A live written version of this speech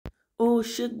Oh,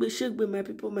 shake be, my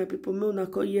people, me una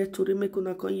come here to make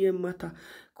una come here matter.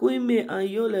 Queen May and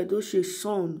Yul Edochie's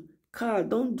son, Karl,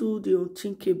 don't do the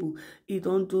unthinkable. He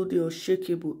don't do the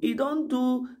unshakable. He don't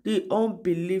do the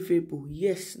unbelievable.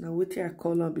 Yes, now what I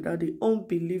call am be that the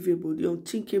unbelievable, the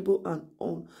unthinkable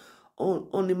and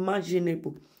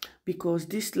unimaginable. Because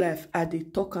this life, I dey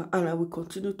talk and I will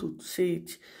continue to say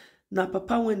it. Now,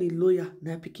 papa when he lawyer,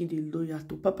 now picking the lawyer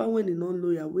to papa when he non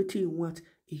lawyer, wetin he want,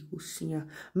 he go see am.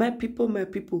 My people,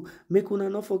 make una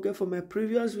not forget for my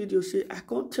previous video say I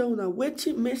can't tell una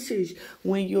wetin message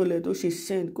when Yul Edochie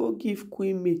send go give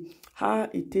Queen May, how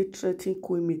it take threaten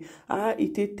Queen May, how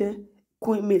it take tell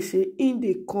Queen May say in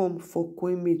dey come for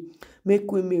Queen May, make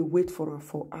Queen May wait for her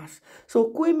for us. So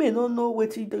Queen May no know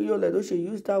wetin Yul Edochie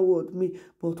use that word me,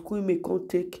 but Queen May can't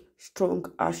take strong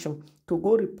action to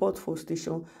go report for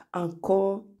station and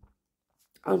call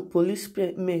and police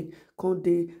men come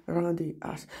dey round the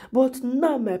house. But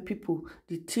now, my people,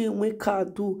 the thing wey Karl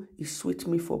do is sweet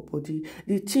me for body.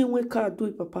 The thing wey Karl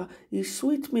do, papa, is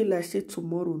sweet me like say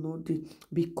tomorrow no dey,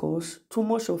 because too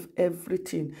much of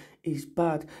everything is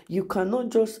bad. You cannot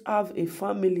just have a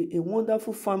family, a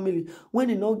wonderful family, when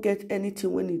you not get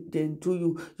anything when it then do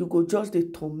you. You go just they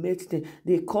torment them.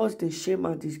 They cause the shame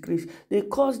and disgrace. They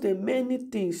cause them many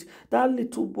things. That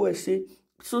little boy say,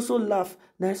 so laugh.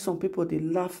 Now some people they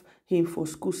laugh him for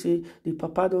school, say the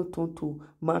papa don't turn to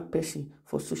mad person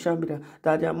for social media.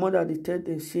 That their mother they tell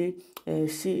them say,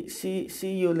 see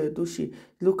Yul Edochie,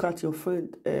 look at your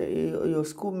friend, your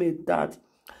schoolmate dad.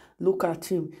 Look at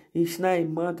him. He's not a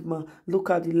madman. Look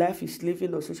at the life he's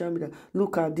living on social media.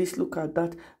 Look at this, look at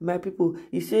that. My people,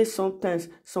 he says sometimes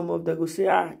some of them go say,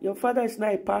 your father is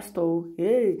not a pastor.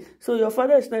 Hey, so your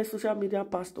father is not a social media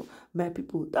pastor. My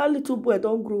people, that little boy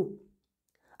don't grow.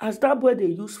 As that boy they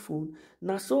use phone,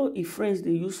 now so his friends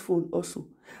they use phone also.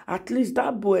 At least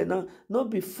that boy now not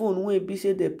be phone when be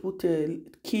say they put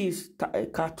keys,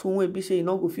 cartoon when be say you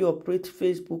not go fit operate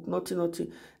Facebook,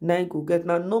 nothing. Now go get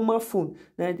now normal phone.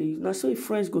 Now they use. Now so his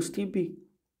friends go still be.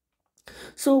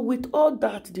 So with all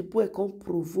that, the boy can't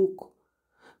provoke,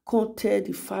 can't tell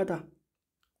the father,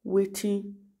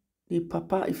 waiting the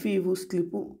papa if he even sleep.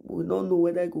 We don't know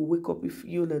whether I go wake up if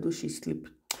Yul Edochie sleep.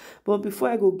 But before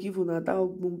I go give una that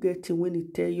ogbonge thing when he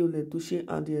tell Yul Edochie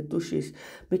and the Edochies,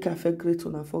 make I feel great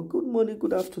una for good morning,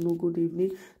 good afternoon, good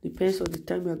evening. Depends on the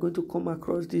time you are going to come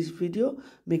across this video.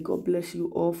 May God bless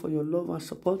you all for your love and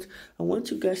support. I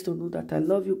want you guys to know that I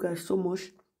love you guys so much.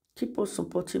 Keep on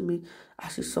supporting me.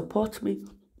 As you support me,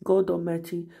 God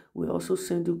Almighty will also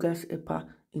send you guys a part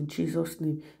in Jesus'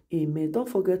 name. Amen. Don't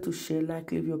forget to share,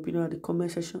 like, leave your opinion in the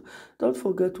comment section. Don't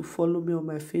forget to follow me on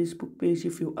my Facebook page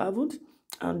if you haven't.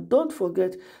 And don't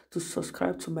forget to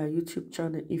subscribe to my YouTube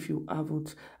channel if you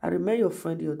haven't. I remain your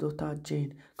friend, your daughter,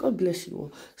 Jane. God bless you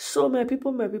all. So, my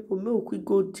people, may we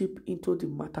go deep into the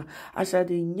matter. As I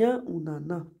dey yarn una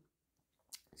now,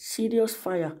 serious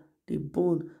fire, the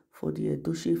bone for the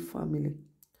Edochie family.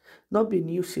 Not be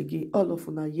news again. All of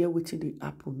una hear wetin dey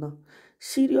happen now.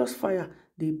 Serious fire,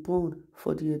 the bone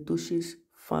for the Edochie's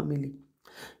family.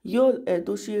 Yul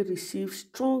Edochie received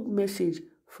strong message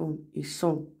from his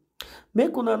son.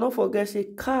 Make una not forget say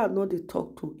Karl not dey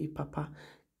talk to a papa.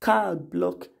 Karl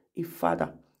block a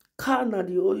father. Karl na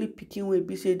the only pikin wey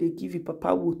be say they give a papa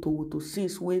woto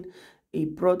since when a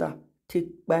brother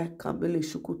take by Kambele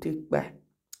Shuku take by.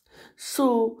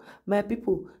 So my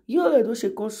people, Yul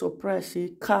Edochie come surprise say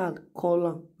Karl call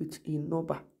am with a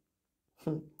number.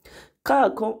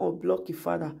 Karl come unblock his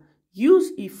father.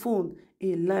 Use his phone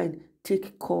a line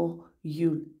take call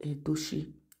Yul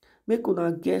Edochie. Make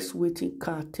una guess wetin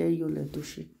Karl tell Yul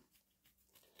Edochie.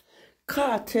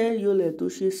 Karl tell Yul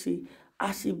Edochie say,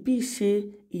 as e be say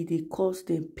e dey cause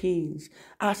them pains,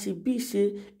 as e be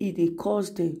say e dey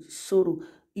cause them sorrow,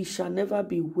 e shall never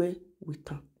be well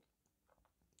with am.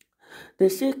 They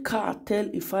say Karl tell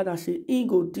his father say he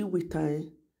go deal with her,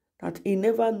 that he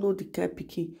never know the kind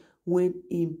pikin when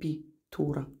he be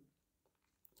to am.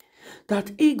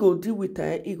 That he go deal with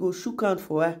her, he go shook hand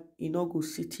for her, he no go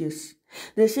sit yes.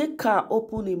 They say Karl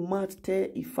open his mouth tell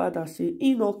his father say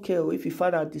he no care if his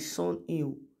father disown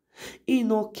him. He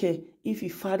no care if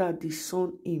his father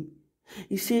disown him.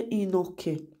 He say he no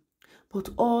care. But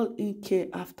all he care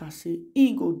after say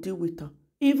he go deal with her.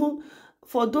 Even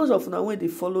for those of una when they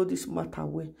follow this matter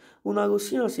well, una go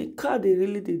see and say Karl they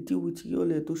really they deal with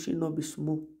Yul Edochie not be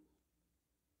small.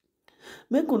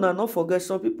 Make una not forget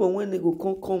some people when they go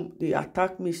come they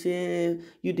attack me say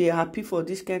you they happy for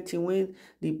this kind of thing when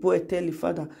the boy tell the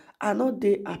father. I not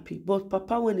they happy, but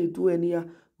papa when they do anyhow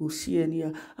go see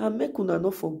anyhow. And make una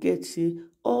not forget say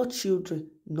all children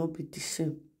not be the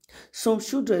same. Some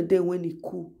children then when they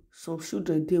cool some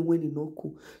children dey when e no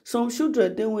cool. Some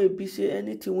children dey wey be say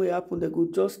anything wey happen, they go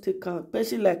just take am.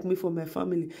 Person like me for my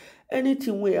family,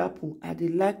 anything wey happen, I dey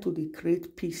like to dey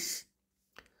create peace.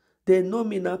 They know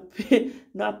me na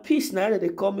peace na they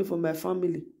call me for my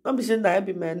family. Not be saying that I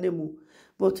be my name,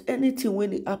 but anything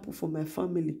when it happen for my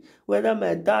family, whether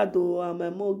my dad or my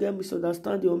mom get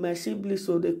misunderstanding or my siblings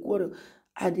or they quarrel,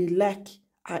 I dey like.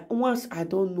 Once I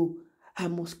don't know, I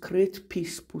must create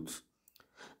peace put.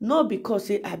 Not because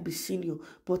say I be senior,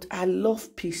 but I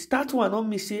love peace. That one not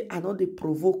me say I know they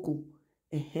provoke.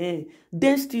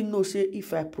 They still know say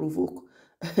if I provoke,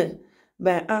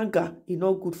 my anger is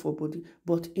not good for body,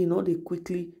 but they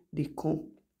quickly they come.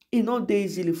 They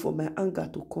easily for my anger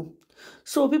to come.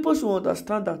 So people should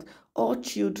understand that all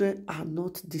children are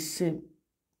not the same.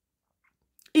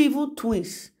 Even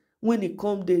twins, when it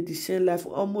come they the same life,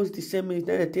 almost the same age,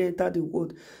 then they enter the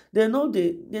world. They not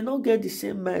get the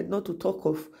same mind, not to talk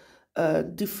of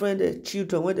different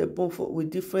children when they born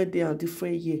with different day and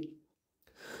different year.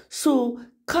 So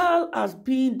Karl has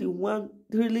been the one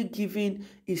really giving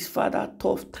his father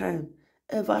tough time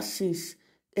ever since,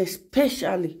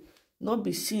 especially not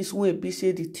be since when be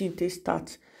say the thing they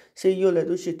start. Say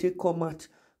Edochie take come out,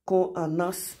 come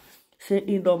announce, say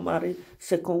he don't marry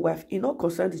second wife. He not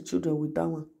concern the children with that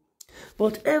one.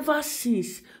 But ever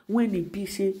since when he be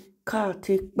say Karl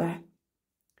take back,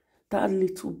 that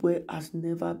little boy has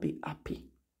never been happy.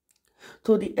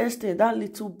 To the extent that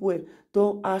little boy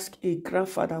don't ask a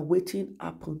grandfather wetin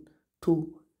happen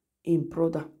to him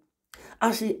brother.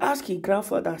 As he ask his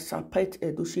grandfather separate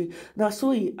Edochie, now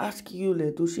so he ask you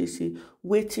Edochie say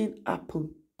wetin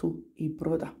happen to his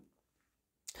brother.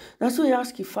 Now so he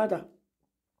ask his father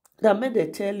that make they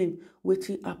tell him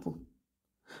wetin happen.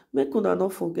 Make una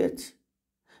not forget.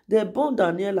 They born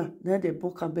Daniela, now they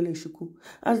born Eshukwu.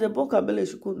 As they born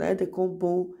Eshukwu, now they come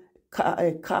born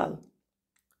Karl.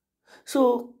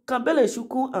 So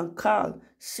Eshukwu and Karl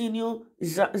senior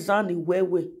Zani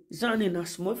well. Zani na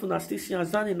small, if una still see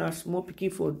Zani na small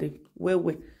picking for them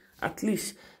well. At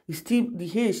least it's still the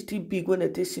hair is still big when they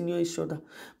take senior each other.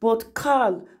 But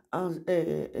Karl and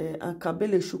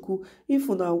Eshukwu, if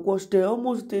una watch, they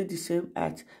almost did the same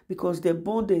height because they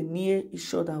born near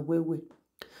each other well.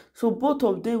 So both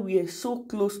of them were so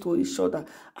close to each other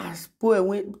as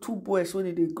two boys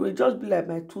when they grow. It just be like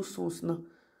my two sons now.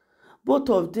 Both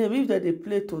of them, if they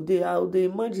play today, I would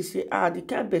imagine say, the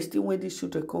kind bestie when these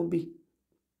children can be.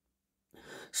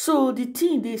 So the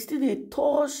thing they still they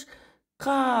touch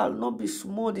Karl, not be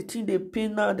small. The thing they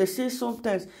pain now. They say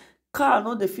sometimes Karl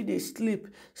not they feel they sleep.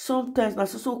 Sometimes na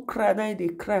so cry now they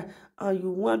cry, and you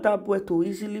want that boy to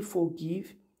easily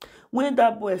forgive. When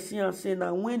that boy see and say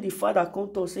now, when the father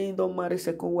come to say he don't marry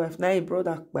second wife, now his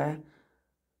brother cry.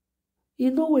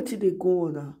 You know what they go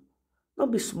on now?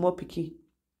 Not be small picky.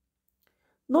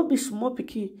 Not be small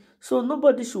picky. So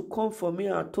nobody should come for me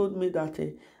and told me that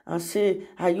and say,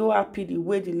 are you happy the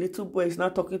way the little boy is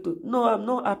not talking to? No, I'm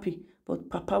not happy. But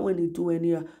Papa, when he do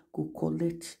anyhow, go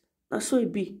collect. That's so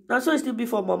it be. That's so it still be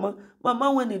for Mama.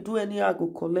 Mama, when he do anyhow, go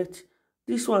collect.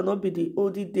 This one not be the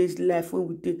olden days life when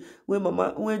we did, when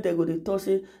Mama, when they go they talk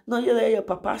say, no, you let your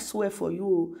Papa swear for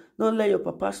you. Don't let your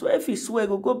Papa swear. If he swear,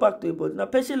 go back to your body. Now,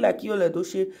 person like you,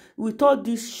 Edochie, with all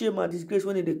this shame and disgrace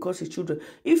when they cause his children,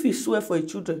 if he swear for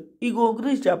his children, he go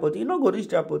reach their body. He not go reach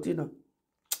their body now.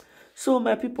 So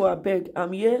my people, I beg,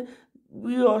 I'm here.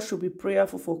 We all should be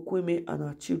prayerful for Kwame and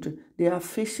our children. They are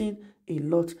facing a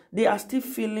lot. They are still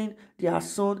feeling their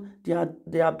son,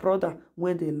 their brother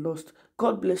when they lost.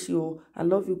 God bless you all. I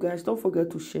love you guys. Don't forget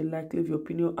to share, like, leave your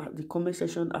opinion at the comment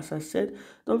section. As I said,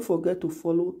 don't forget to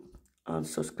follow and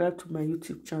subscribe to my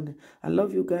YouTube channel. I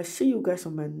love you guys. See you guys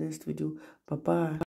on my next video. Bye-bye.